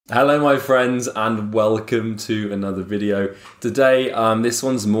Hello my friends and welcome to another video. Today this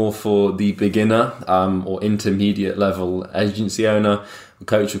one's more for the beginner or intermediate level agency owner,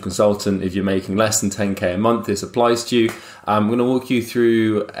 coach or consultant. If you're making less than 10k a month, this applies to you. I'm going to walk you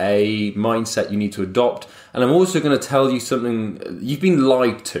through a mindset you need to adopt, and I'm also going to tell you something you've been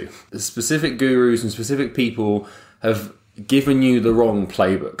lied to. Specific gurus and specific people have given you the wrong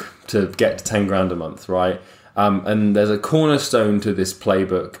playbook to get to 10 grand a month, right? And there's a cornerstone to this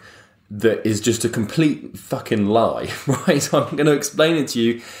playbook that is just a complete fucking lie, right? So I'm going to explain it to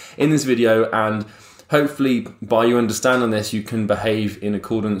you in this video, and hopefully by you understanding this, you can behave in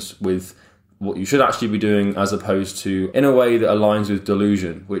accordance with what you should actually be doing, as opposed to in a way that aligns with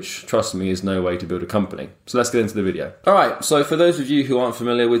delusion, which, trust me, is no way to build a company. So let's get into the video. All right, so for those of you who aren't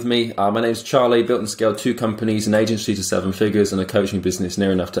familiar with me, my name's Charlie, built and scaled 2 companies, an agency to 7 figures and a coaching business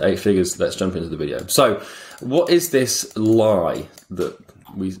near enough to 8 figures. Let's jump into the video. So what is this lie that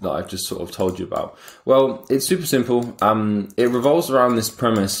I've just sort of told you about? Well, it's super simple. It revolves around this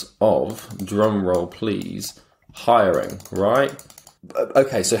premise of, drum roll please, hiring, right?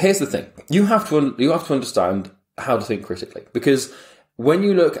 Okay, so here's the thing. You have to understand how to think critically, because when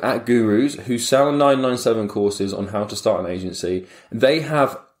you look at gurus who sell 997 courses on how to start an agency, they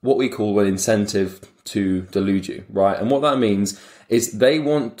have what we call an incentive to delude you, right? And what that means is they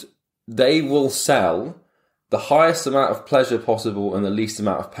will sell the highest amount of pleasure possible and the least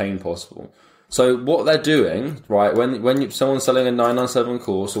amount of pain possible. So what they're doing, right, when someone's selling a 997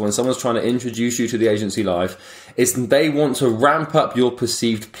 course, or when someone's trying to introduce you to the agency life, is they want to ramp up your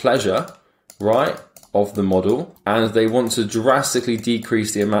perceived pleasure, right, of the model, and they want to drastically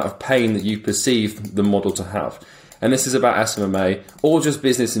decrease the amount of pain that you perceive the model to have. And this is about SMMA, or just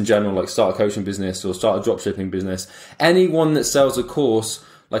business in general, like start a coaching business or start a dropshipping business. Anyone that sells a course,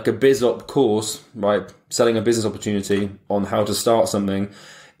 like a BizOp course, right, selling a business opportunity on how to start something,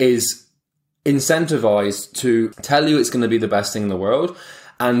 is incentivized to tell you it's going to be the best thing in the world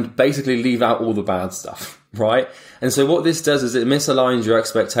and basically leave out all the bad stuff, right? And so what this does is it misaligns your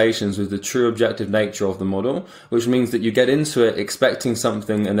expectations with the true objective nature of the model, which means that you get into it expecting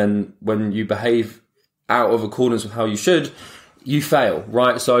something, and then when you behave out of accordance with how you should, you fail,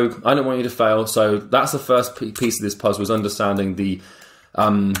 right? So I don't want you to fail. So that's the first piece of this puzzle, is understanding the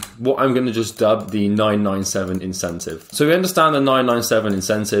what I'm going to just dub the 997 incentive. So we understand the 997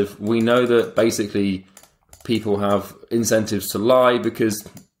 incentive. We know that basically people have incentives to lie because,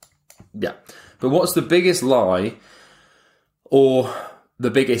 yeah. But what's the biggest lie, or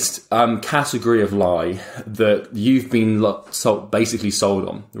the biggest category of lie that you've been basically sold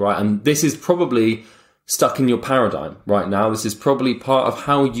on, right? And this is probably stuck in your paradigm right now. This is probably part of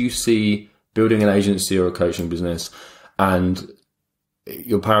how you see building an agency or a coaching business, and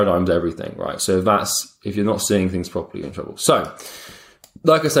your paradigm's everything, right? So if you're not seeing things properly, you're in trouble. So,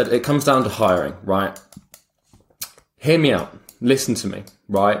 like I said, it comes down to hiring, right? Hear me out. Listen to me,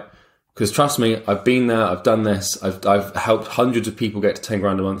 right? Because trust me, I've been there, I've done this, I've helped hundreds of people get to 10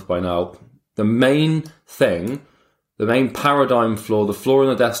 grand a month by now. The main thing, the main paradigm flaw, the flaw in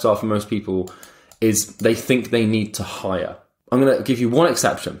the Death Star for most people, is they think they need to hire. I'm going to give you one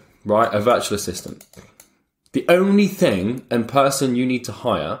exception, right? A virtual assistant. The only thing and person you need to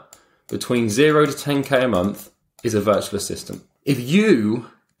hire between 0 to 10k a month is a virtual assistant. If you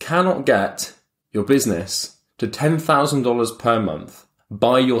cannot get your business to $10,000 per month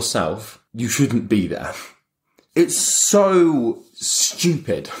by yourself, you shouldn't be there. It's so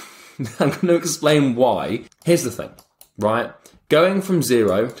stupid. I'm going to explain why. Here's the thing, right? Going from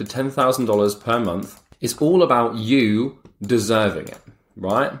 0 to $10,000 per month is all about you deserving it,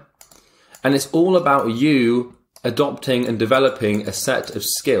 right? And it's all about you adopting and developing a set of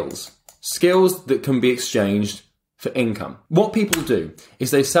skills that can be exchanged for income. What people do is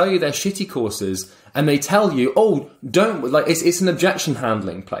they sell you their shitty courses, and they tell you, oh, don't, like, it's an objection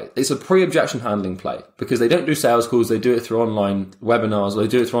handling play. It's a pre-objection handling play, because they don't do sales calls, they do it through online webinars, or they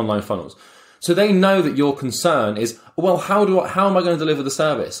do it through online funnels. So they know that your concern is, well, how am I going to deliver the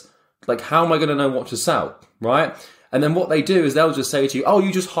service? Like, how am I going to know what to sell, right? And then what they do is they'll just say to you, oh,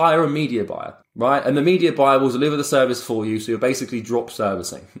 you just hire a media buyer, right? And the media buyer will deliver the service for you, so you're basically drop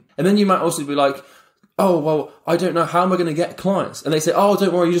servicing. And then you might also be like, oh, well, I don't know, how am I going to get clients? And they say, oh,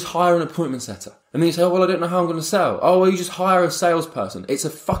 don't worry, you just hire an appointment setter. And then you say, oh, well, I don't know how I'm going to sell. Oh, well, you just hire a salesperson. It's a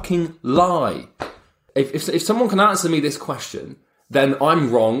fucking lie. If someone can answer me this question, then I'm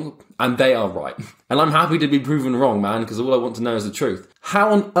wrong and they are right. And I'm happy to be proven wrong, man, because all I want to know is the truth.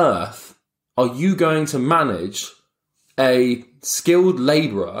 How on earth are you going to manage a skilled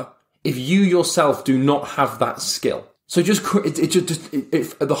labourer if you yourself do not have that skill? So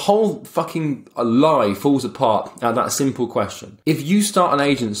the whole fucking lie falls apart at that simple question. If you start an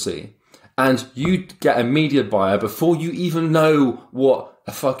agency and you get a media buyer before you even know what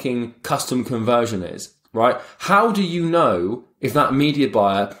a fucking custom conversion is, right? How do you know if that media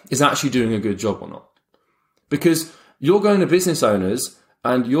buyer is actually doing a good job or not? Because you're going to business owners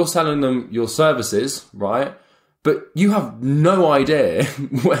and you're selling them your services, right? But you have no idea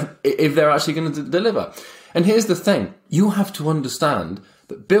if they're actually going to deliver. And here's the thing. You have to understand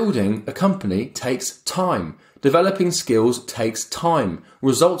that building a company takes time. Developing skills takes time.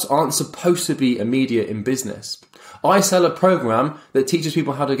 Results aren't supposed to be immediate in business. I sell a program that teaches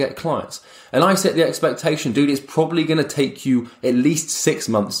people how to get clients. And I set the expectation, dude, it's probably going to take you at least 6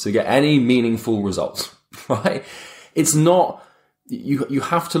 months to get any meaningful results, right? It's not, you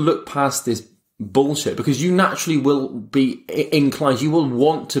have to look past this bullshit because you naturally will be inclined, you will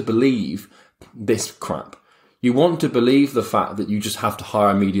want to believe this crap. You want to believe the fact that you just have to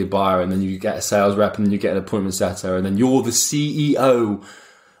hire a media buyer and then you get a sales rep and then you get an appointment setter and then you're the CEO.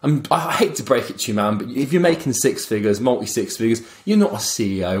 I hate to break it to you, man, but if you're making 6 figures, multi-6 figures, you're not a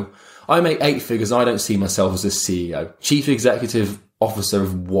CEO. I make 8 figures. I don't see myself as a CEO. Chief Executive Officer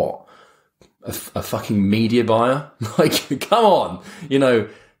of what? A fucking media buyer? Like, come on. You know,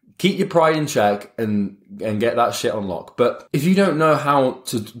 keep your pride in check and get that shit on lock. But if you don't know how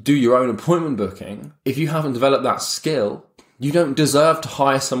to do your own appointment booking, if you haven't developed that skill, you don't deserve to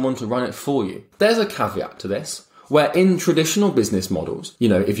hire someone to run it for you. There's a caveat to this, where in traditional business models, you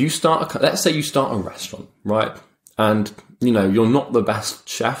know, if you start, let's say you start a restaurant, right? And, you know, you're not the best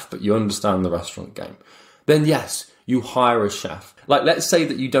chef, but you understand the restaurant game. Then yes, you hire a chef. Like, let's say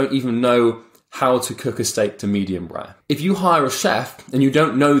that you don't even know how to cook a steak to medium rare. If you hire a chef and you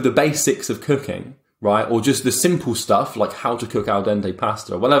don't know the basics of cooking, right, or just the simple stuff like how to cook al dente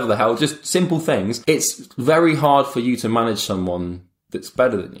pasta or whatever the hell, just simple things, it's very hard for you to manage someone that's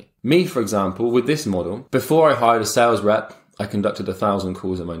better than you. Me, for example, with this model, before I hired a sales rep, I conducted 1,000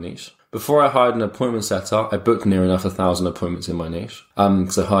 calls in my niche. Before I hired an appointment setter, I booked near enough 1,000 appointments in my niche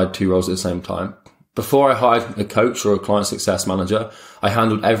because I hired 2 roles at the same time. Before I hired a coach or a client success manager, I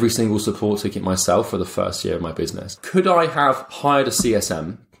handled every single support ticket myself for the first year of my business. Could I have hired a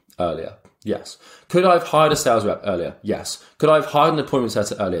CSM earlier? Yes. Could I have hired a sales rep earlier? Yes. Could I have hired an appointment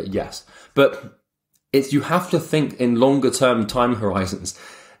setter earlier? Yes. But you have to think in longer term time horizons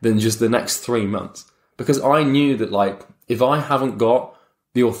than just the next 3 months. Because I knew that, like, if I haven't got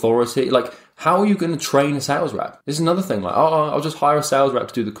the authority, like, how are you going to train a sales rep? This is another thing, like, oh, I'll just hire a sales rep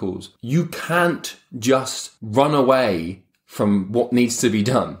to do the calls. You can't just run away from what needs to be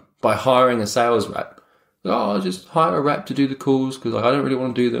done by hiring a sales rep. Oh, I'll just hire a rep to do the calls because I don't really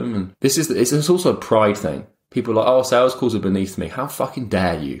want to do them. And it's also a pride thing. People are like, oh, sales calls are beneath me. How fucking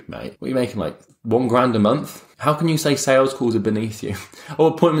dare you, mate? What are you making, like $1,000 a month? How can you say sales calls are beneath you? Or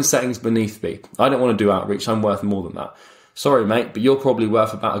appointment settings beneath me? I don't want to do outreach. I'm worth more than that. Sorry, mate, but you're probably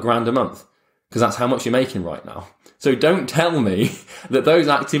worth about $1,000 a month because that's how much you're making right now. So don't tell me that those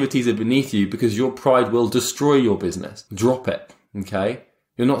activities are beneath you because your pride will destroy your business. Drop it, okay?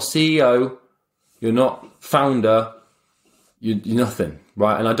 You're not CEO. You're not founder. You're nothing,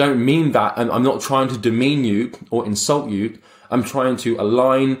 right? And I don't mean that. And I'm not trying to demean you or insult you. I'm trying to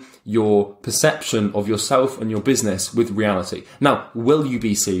align your perception of yourself and your business with reality. Now, will you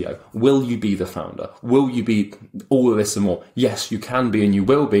be CEO? Will you be the founder? Will you be all of this and more? Yes, you can be and you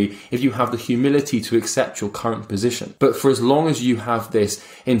will be if you have the humility to accept your current position. But for as long as you have this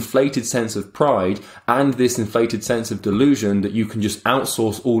inflated sense of pride and this inflated sense of delusion that you can just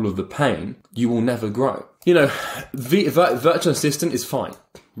outsource all of the pain, you will never grow. You know, virtual assistant is fine,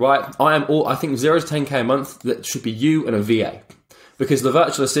 right? I think 0 to 10K a month, that should be you and a VA. Because the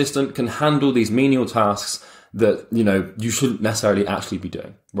virtual assistant can handle these menial tasks that, you know, you shouldn't necessarily actually be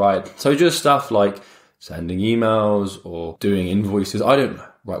doing, right? So just stuff like sending emails or doing invoices, I don't know,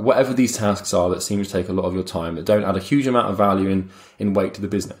 right? Whatever these tasks are that seem to take a lot of your time, that don't add a huge amount of value in weight to the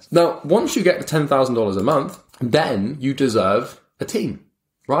business. Now, once you get to $10,000 a month, then you deserve a team,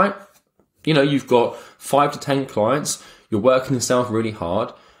 right? You know, you've got 5 to 10 clients, you're working yourself really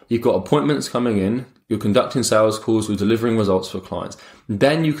hard, you've got appointments coming in, you're conducting sales calls, you're delivering results for clients.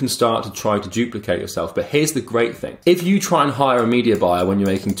 Then you can start to try to duplicate yourself. But here's the great thing. If you try and hire a media buyer when you're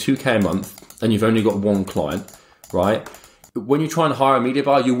making 2K a month and you've only got 1 client, right? When you try and hire a media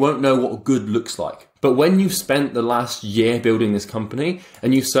buyer, you won't know what good looks like. But when you've spent the last year building this company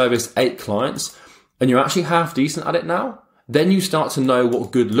and you service 8 clients and you're actually half decent at it now, then you start to know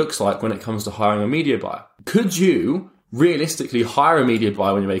what good looks like when it comes to hiring a media buyer. Could you realistically hire a media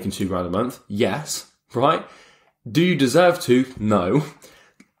buyer when you're making $2,000 a month? Yes, right? Do you deserve to? No.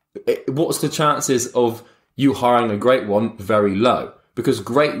 What's the chances of you hiring a great one very low, because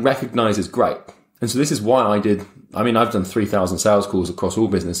great recognizes great. And so this is why I've done 3,000 sales calls across all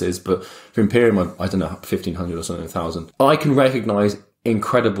businesses, but for Imperium, I don't know, 1,500 or something, 1,000. I can recognize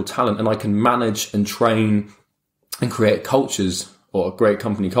incredible talent, and I can manage and train and create cultures, or a great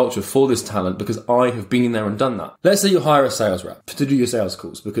company culture for this talent, because I have been there and done that. Let's say you hire a sales rep to do your sales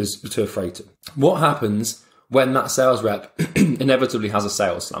calls because you're too afraid to. What happens when that sales rep inevitably has a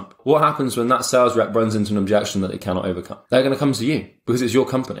sales slump? What happens when that sales rep runs into an objection that they cannot overcome? They're going to come to you because it's your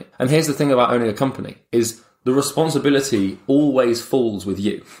company. And here's the thing about owning a company is the responsibility always falls with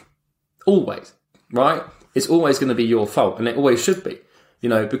you. Always, right? It's always going to be your fault, and it always should be,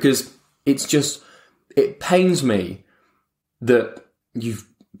 because it pains me that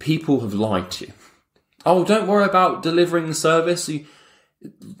people have lied to you. Oh, don't worry about delivering the service.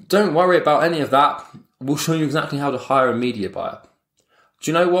 Don't worry about any of that. We'll show you exactly how to hire a media buyer.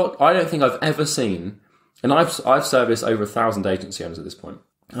 Do you know what? I don't think I've ever seen, and I've serviced over 1,000 agency owners at this point,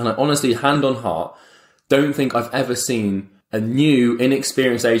 and I honestly, hand on heart, don't think I've ever seen a new,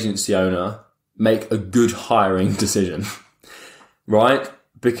 inexperienced agency owner make a good hiring decision, right?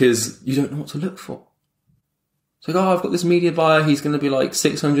 Because you don't know what to look for. It's like, I've got this media buyer, he's going to be like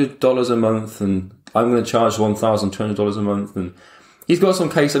 $600 a month, and I'm going to charge $1,200 a month, and he's got some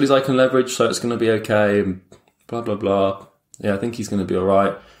case studies I can leverage, so it's going to be okay, and blah, blah, blah. Yeah, I think he's going to be all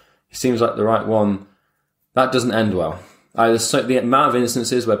right. He seems like the right one. That doesn't end well. The amount of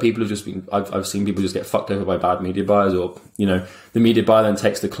instances where people have just been, I've seen people just get fucked over by bad media buyers, or, the media buyer then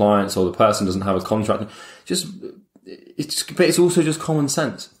takes the clients, or the person doesn't have a contract. But it's also just common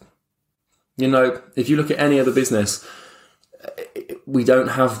sense. If you look at any other business, we don't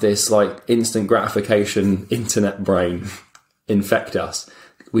have this like instant gratification internet brain infect us.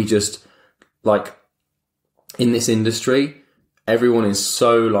 We just, like, in this industry, everyone is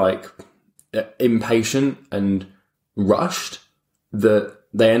so like impatient and rushed that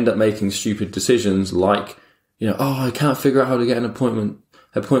they end up making stupid decisions like, I can't figure out how to get an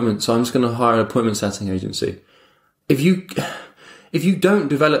appointment, so I'm just going to hire an appointment setting agency. If you don't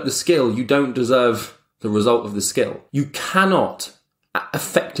develop the skill, you don't deserve the result of the skill. You cannot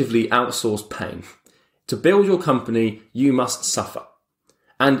effectively outsource pain. To build your company, you must suffer.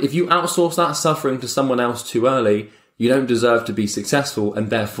 And if you outsource that suffering to someone else too early, you don't deserve to be successful, and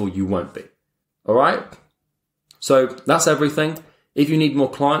therefore you won't be. All right? So that's everything. If you need more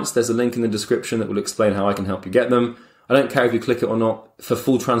clients, there's a link in the description that will explain how I can help you get them. I don't care if you click it or not. For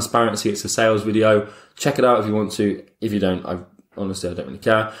full transparency, it's a sales video. Check it out if you want to. If you don't, honestly, I don't really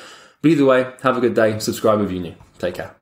care. But either way, have a good day. Subscribe if you're new. Take care.